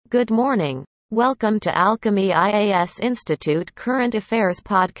Good morning. Welcome to Alchemy IAS Institute Current Affairs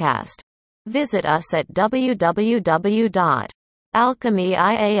Podcast. Visit us at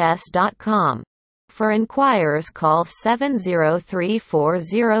www.alchemyias.com. For inquirers, call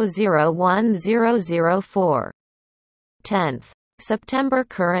 703-400-1004. 10th September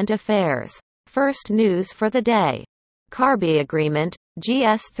Current Affairs. First news for the day. Kirby Agreement,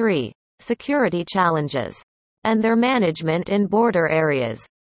 GS3, security challenges, and their management in border areas.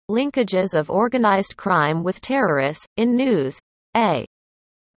 Linkages of organized crime with terrorists. In news, a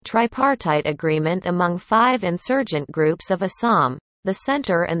tripartite agreement among 5 insurgent groups of Assam, the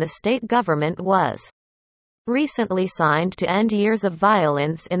center and the state government was recently signed to end years of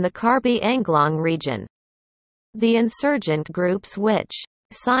violence in the Karbi Anglong region. The insurgent groups which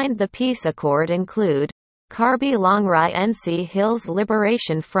signed the peace accord include Karbi Longrai NC Hills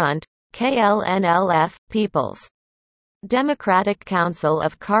Liberation Front, KLNLF, People's Democratic Council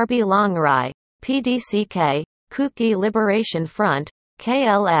of Karbi Longrai, PDCK, Kuki Liberation Front,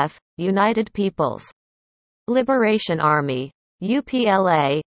 KLF, United People's Liberation Army,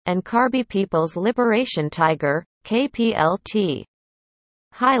 UPLA, and Karbi People's Liberation Tiger, KPLT.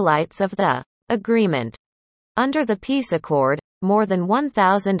 Highlights of the agreement. Under the peace accord, more than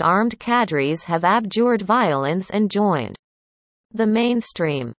 1,000 armed cadres have abjured violence and joined the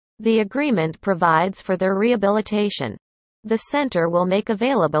mainstream. The agreement provides for their rehabilitation. The center will make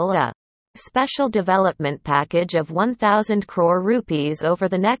available a special development package of 1,000 crore rupees over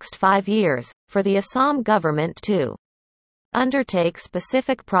the next 5 years, for the Assam government to undertake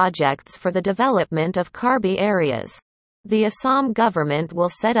specific projects for the development of Karbi areas. The Assam government will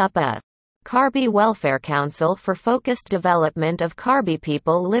set up a Karbi Welfare Council for focused development of Karbi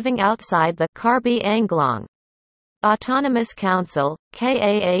people living outside the Karbi Anglong Autonomous Council,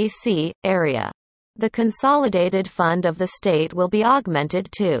 KAAC, area. The consolidated fund of the state will be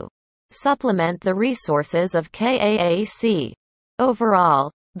augmented to supplement the resources of KAAC. Overall,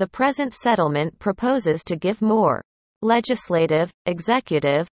 the present settlement proposes to give more legislative,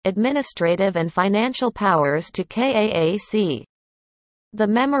 executive, administrative and financial powers to KAAC. The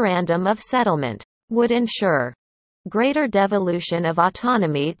Memorandum of Settlement would ensure greater devolution of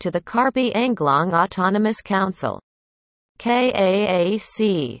autonomy to the Karbi Anglong Autonomous Council,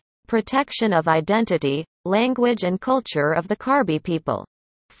 KAAC. Protection of identity, language and culture of the Karbi people.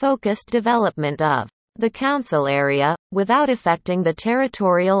 Focused development of the council area, without affecting the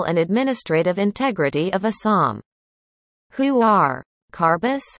territorial and administrative integrity of Assam. Who are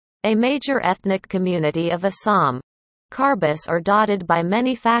Karbis? A major ethnic community of Assam. Karbis are dotted by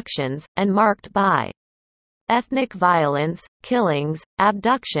many factions, and marked by ethnic violence, killings,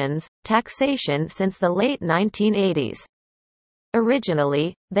 abductions, taxation since the late 1980s.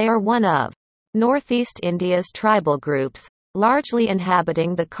 Originally, they are one of Northeast India's tribal groups, largely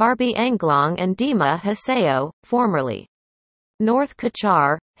inhabiting the Karbi Anglong and Dima Haseo, formerly North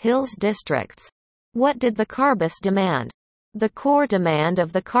Kachar, Hills districts. What did the Karbis demand? The core demand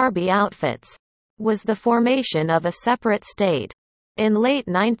of the Karbi outfits was the formation of a separate state. In late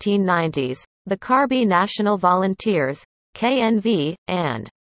 1990s, the Karbi National Volunteers, KNV, and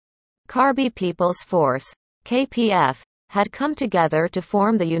Karbi People's Force, KPF, had come together to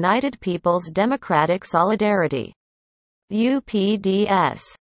form the United People's Democratic Solidarity, UPDS.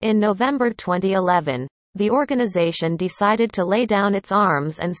 In November 2011, the organization decided to lay down its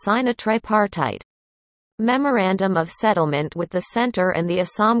arms and sign a tripartite memorandum of settlement with the center and the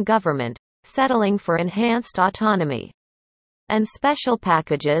Assam government, settling for enhanced autonomy and special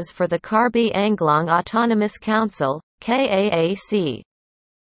packages for the Karbi Anglong Autonomous Council, KAAC.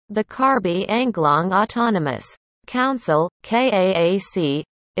 The Karbi Anglong Autonomous Council, KAAC,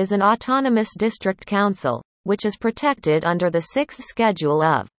 is an autonomous district council, which is protected under the 6th Schedule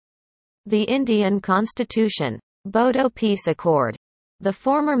of the Indian Constitution, Bodo Peace Accord. The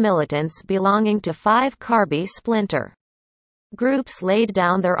former militants belonging to 5 Karbi splinter groups laid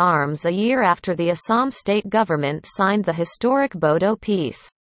down their arms a year after the Assam state government signed the historic Bodo Peace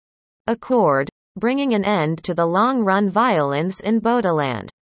Accord, bringing an end to the long-run violence in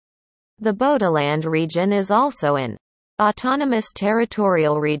Bodoland. The Bodoland region is also an autonomous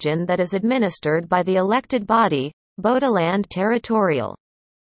territorial region that is administered by the elected body, Bodoland Territorial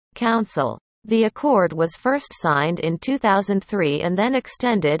Council. The accord was first signed in 2003 and then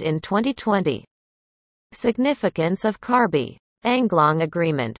extended in 2020. Significance of Karbi Anglong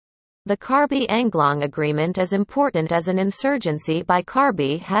Agreement. The Karbi Anglong Agreement is important as an insurgency by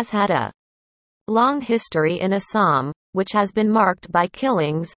Karbi has had a long history in Assam, which has been marked by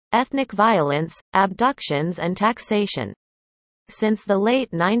killings, ethnic violence, abductions and taxation. Since the late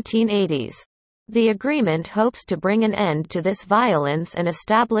 1980s, The agreement hopes to bring an end to this violence and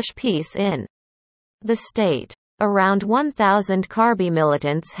establish peace in the state. Around 1,000 Karbi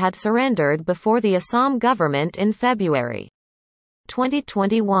militants had surrendered before the Assam government in February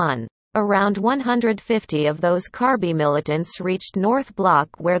 2021. Around 150 of those Karbi militants reached North Block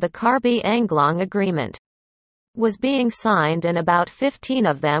where the Karbi-Anglong Agreement was being signed, and about 15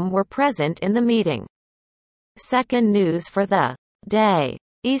 of them were present in the meeting. Second news for the day.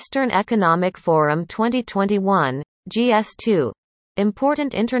 Eastern Economic Forum 2021, GS2.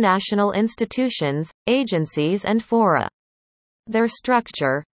 Important international institutions, agencies and fora. Their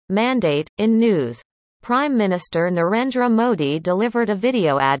structure, mandate. In news, Prime Minister Narendra Modi delivered a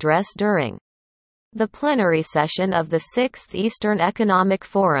video address during the plenary session of the 6th Eastern Economic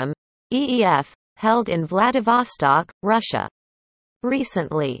Forum, EEF, held in Vladivostok, Russia.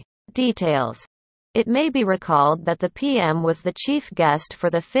 Recently. Details. It may be recalled that the PM was the chief guest for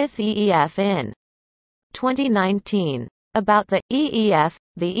the 5th EEF in 2019. About the EEF,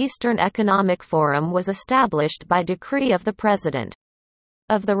 the Eastern Economic Forum was established by decree of the President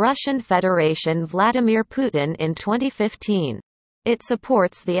of the Russian Federation Vladimir Putin in 2015. It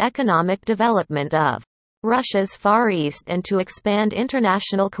supports the economic development of Russia's Far East and to expand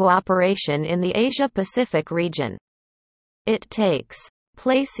international cooperation in the Asia-Pacific region. It takes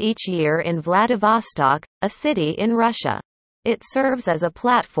place each year in Vladivostok, a city in Russia. It serves as a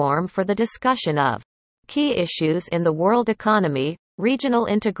platform for the discussion of key issues in the world economy, regional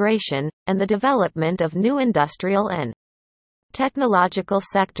integration, and the development of new industrial and technological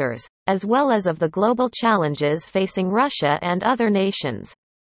sectors, as well as of the global challenges facing Russia and other nations.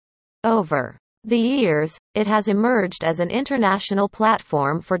 Over the years, it has emerged as an international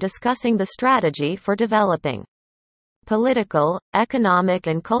platform for discussing the strategy for developing political, economic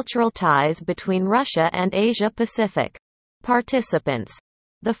and cultural ties between Russia and Asia-Pacific. Participants.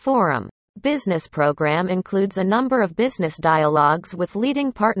 The forum business program includes a number of business dialogues with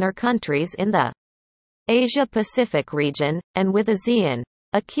leading partner countries in the Asia-Pacific region, and with ASEAN,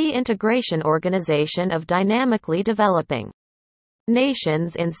 a key integration organization of dynamically developing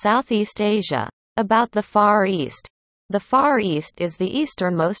nations in Southeast Asia. About the Far East. The Far East is the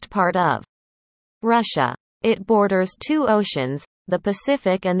easternmost part of Russia. It borders two oceans, the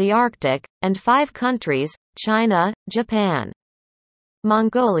Pacific and the Arctic, and 5 countries, China, Japan,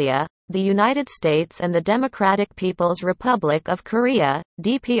 Mongolia, the United States and the Democratic People's Republic of Korea,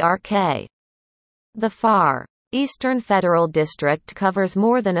 DPRK. The Far Eastern Federal District covers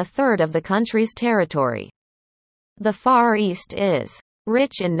more than a third of the country's territory. The Far East is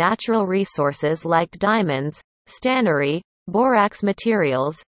rich in natural resources like diamonds, stannary, borax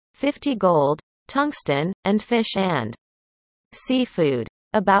materials, 50 gold, tungsten, and fish and seafood.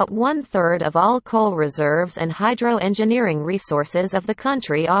 About 1/3 of all coal reserves and hydro-engineering resources of the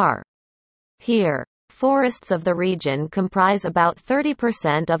country are here. Forests of the region comprise about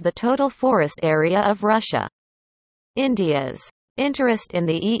 30% of the total forest area of Russia. India's interest in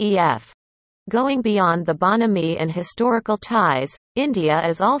the EEF. Going beyond the bonhomie and historical ties, India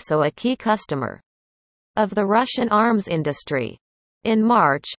is also a key customer of the Russian arms industry. In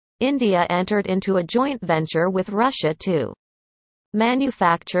March, India entered into a joint venture with Russia to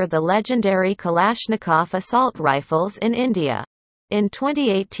manufacture the legendary Kalashnikov assault rifles in India. In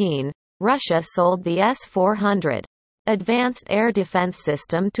 2018, Russia sold the S-400 advanced air defense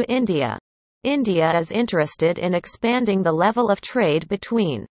system to India. India is interested in expanding the level of trade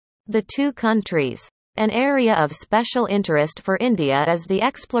between the two countries. An area of special interest for India is the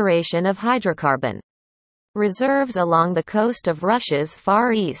exploration of hydrocarbon reserves along the coast of Russia's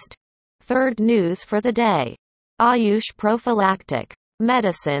Far East. Third news for the day. Ayush prophylactic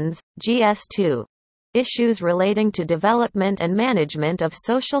medicines, GS2. Issues relating to development and management of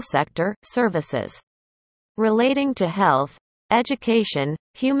social sector services. Relating to health, education,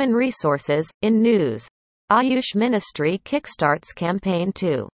 human resources. In news, Ayush Ministry kickstarts campaign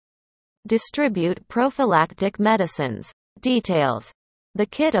to distribute prophylactic medicines. Details. The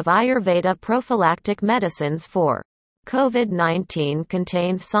kit of Ayurveda prophylactic medicines for COVID-19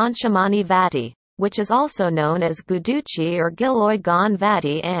 contains Sanshamani Vati, which is also known as Guduchi or Giloy Gan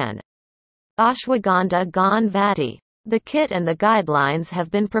Vati, and Ashwagandha Gan Vati. The kit and the guidelines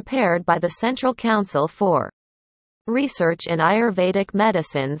have been prepared by the Central Council for Research in Ayurvedic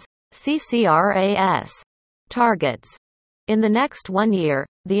Medicines, CCRAS. Targets. In the next 1 year,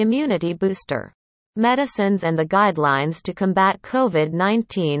 the immunity booster medicines and the guidelines to combat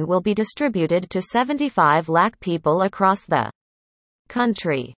COVID-19 will be distributed to 75 lakh people across the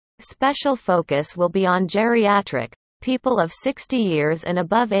country. Special focus will be on geriatric, people of 60 years and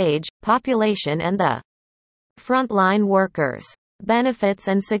above age, population and the frontline workers. Benefits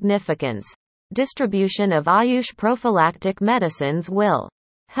and significance. Distribution of Ayush prophylactic medicines will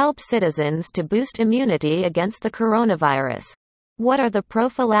help citizens to boost immunity against the coronavirus. What are the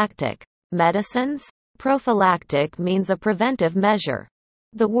prophylactic medicines? Prophylactic means a preventive measure.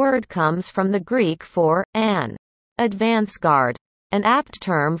 The word comes from the Greek for an advance guard, an apt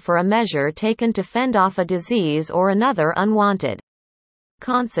term for a measure taken to fend off a disease or another unwanted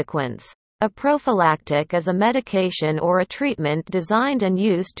consequence. A prophylactic is a medication or a treatment designed and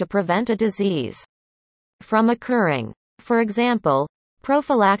used to prevent a disease from occurring. For example,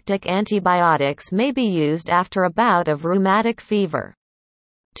 prophylactic antibiotics may be used after a bout of rheumatic fever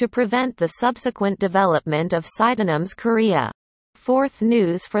to prevent the subsequent development of Sydenham's chorea. Fourth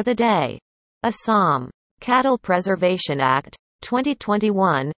news for the day. Assam Cattle Preservation Act,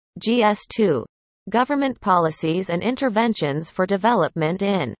 2021, GS2. Government policies and interventions for development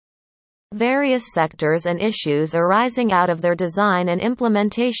in various sectors and issues arising out of their design and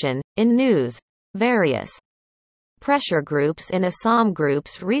implementation. In news, various pressure groups in Assam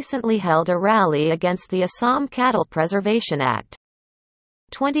groups recently held a rally against the Assam Cattle Preservation Act,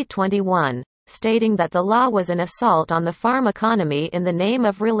 2021, stating that the law was an assault on the farm economy in the name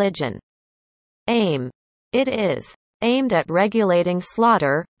of religion. It is aimed at regulating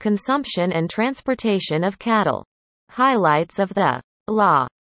slaughter, consumption and transportation of cattle. Highlights of the law.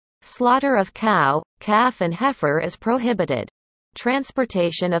 Slaughter of cow, calf and heifer is prohibited.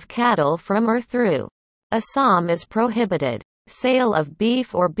 Transportation of cattle from or through Assam is prohibited. Sale of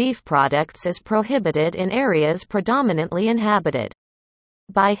beef or beef products is prohibited in areas predominantly inhabited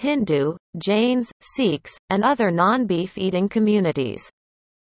by Hindu, Jains, Sikhs, and other non-beef eating communities.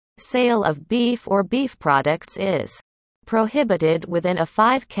 Sale of beef or beef products is prohibited within a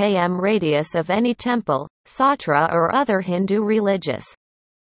 5 km radius of any temple, satra or other Hindu religious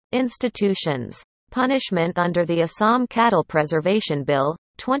institutions. Punishment under the Assam Cattle Preservation Bill,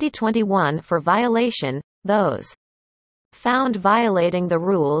 2021 for violation. Those found violating the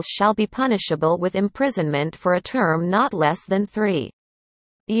rules shall be punishable with imprisonment for a term not less than 3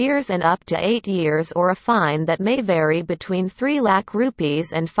 years and up to 8 years, or a fine that may vary between 3 lakh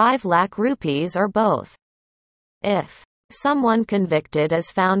rupees and 5 lakh rupees or both. If someone convicted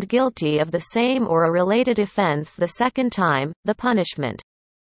is found guilty of the same or a related offense the second time, the punishment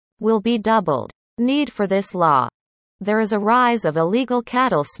will be doubled. Need for this law. There is a rise of illegal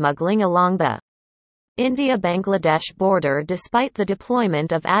cattle smuggling along the India-Bangladesh border despite the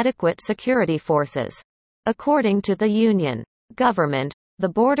deployment of adequate security forces. According to the Union government, the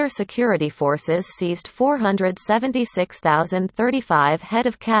border security forces seized 476,035 head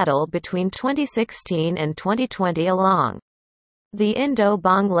of cattle between 2016 and 2020 along the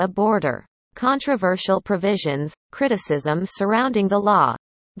Indo-Bangla border. Controversial provisions, criticism surrounding the law.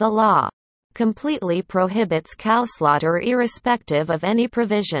 The law completely prohibits cow slaughter irrespective of any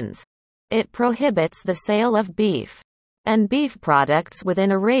provisions. It prohibits the sale of beef and beef products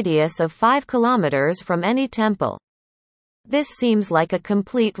within a radius of 5 kilometers from any temple. This seems like a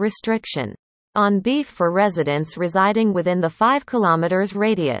complete restriction on beef for residents residing within the 5 kilometers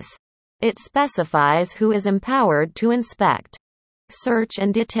radius. It specifies who is empowered to inspect, search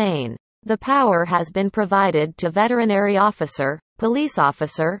and detain. The power has been provided to veterinary officer, police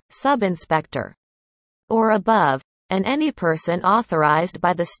officer, sub-inspector, or above, and any person authorized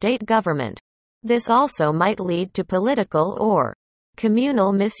by the state government. This also might lead to political or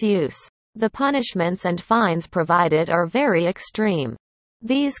communal misuse. The punishments and fines provided are very extreme.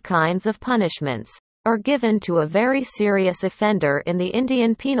 These kinds of punishments are given to a very serious offender in the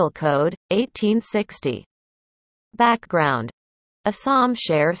Indian Penal Code, 1860. Background. Assam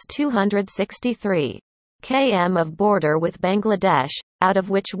shares 263 km of border with Bangladesh, out of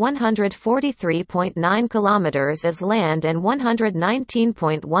which 143.9 kilometers is land and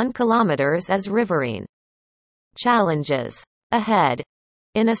 119.1 kilometers is riverine. Challenges ahead.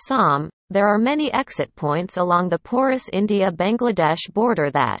 In Assam, there are many exit points along the porous India-Bangladesh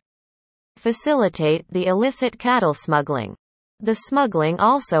border that facilitate the illicit cattle smuggling. The smuggling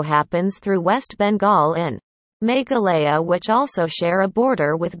also happens through West Bengal and Meghalaya, which also share a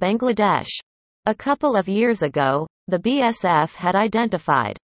border with Bangladesh. A couple of years ago, the BSF had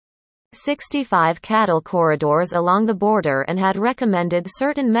identified 65 cattle corridors along the border and had recommended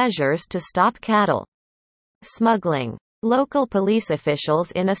certain measures to stop cattle smuggling. Local police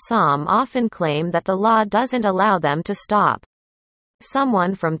officials in Assam often claim that the law doesn't allow them to stop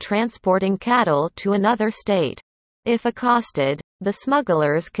someone from transporting cattle to another state. If accosted, the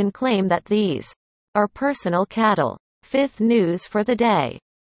smugglers can claim that these are personal cattle. Fifth news for the day.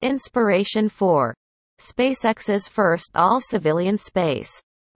 Inspiration for SpaceX's first all-civilian space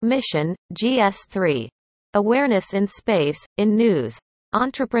mission, GS3. Awareness in space. In news,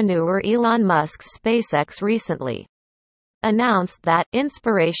 entrepreneur Elon Musk's SpaceX recently announced that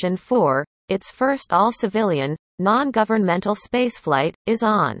Inspiration 4, its first all-civilian, non-governmental spaceflight, is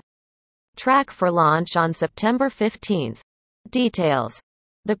on track for launch on September 15. Details.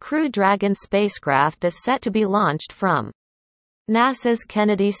 The Crew Dragon spacecraft is set to be launched from NASA's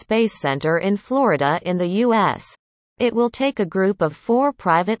Kennedy Space Center in Florida in the U.S. It will take a group of 4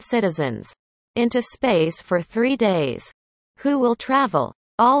 private citizens into space for 3 days. Who will travel?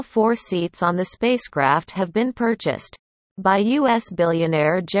 All 4 seats on the spacecraft have been purchased by U.S.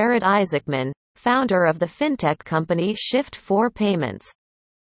 billionaire Jared Isaacman, founder of the fintech company Shift4 Payments.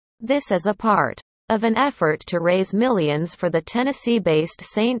 This is a part of an effort to raise millions for the Tennessee-based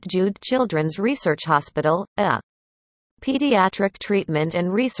St. Jude Children's Research Hospital, a pediatric treatment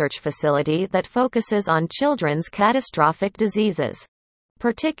and research facility that focuses on children's catastrophic diseases,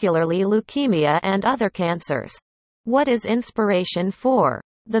 particularly leukemia and other cancers. What is Inspiration 4?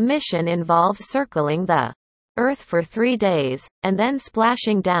 The mission involves circling the Earth for 3 days, and then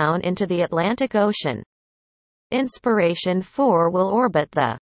splashing down into the Atlantic Ocean. Inspiration 4 will orbit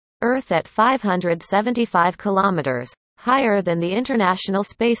the Earth at 575 kilometers, higher than the International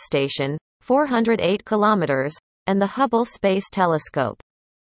Space Station, 408 kilometers, and the Hubble Space Telescope,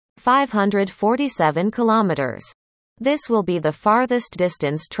 547 kilometers. This will be the farthest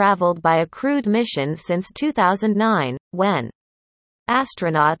distance traveled by a crewed mission since 2009, when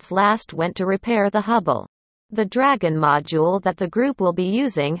astronauts last went to repair the Hubble. The Dragon module that the group will be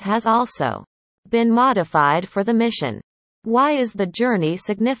using has also been modified for the mission. Why is the journey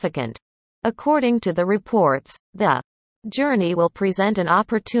significant? According to the reports, the journey will present an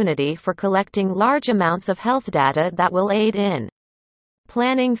opportunity for collecting large amounts of health data that will aid in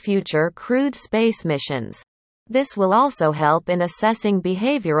planning future crewed space missions. This will also help in assessing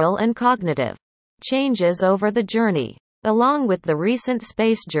behavioral and cognitive changes over the journey. Along with the recent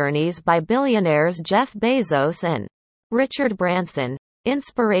space journeys by billionaires Jeff Bezos and Richard Branson,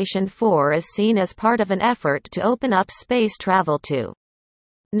 Inspiration 4 is seen as part of an effort to open up space travel to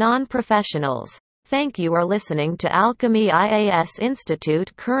non-professionals. Thank you for listening to Alchemy IAS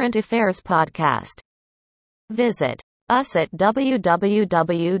Institute Current Affairs Podcast. Visit us at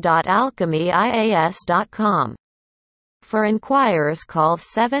www.alchemyias.com. For inquiries, call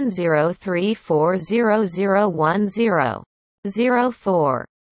 703-400-1004.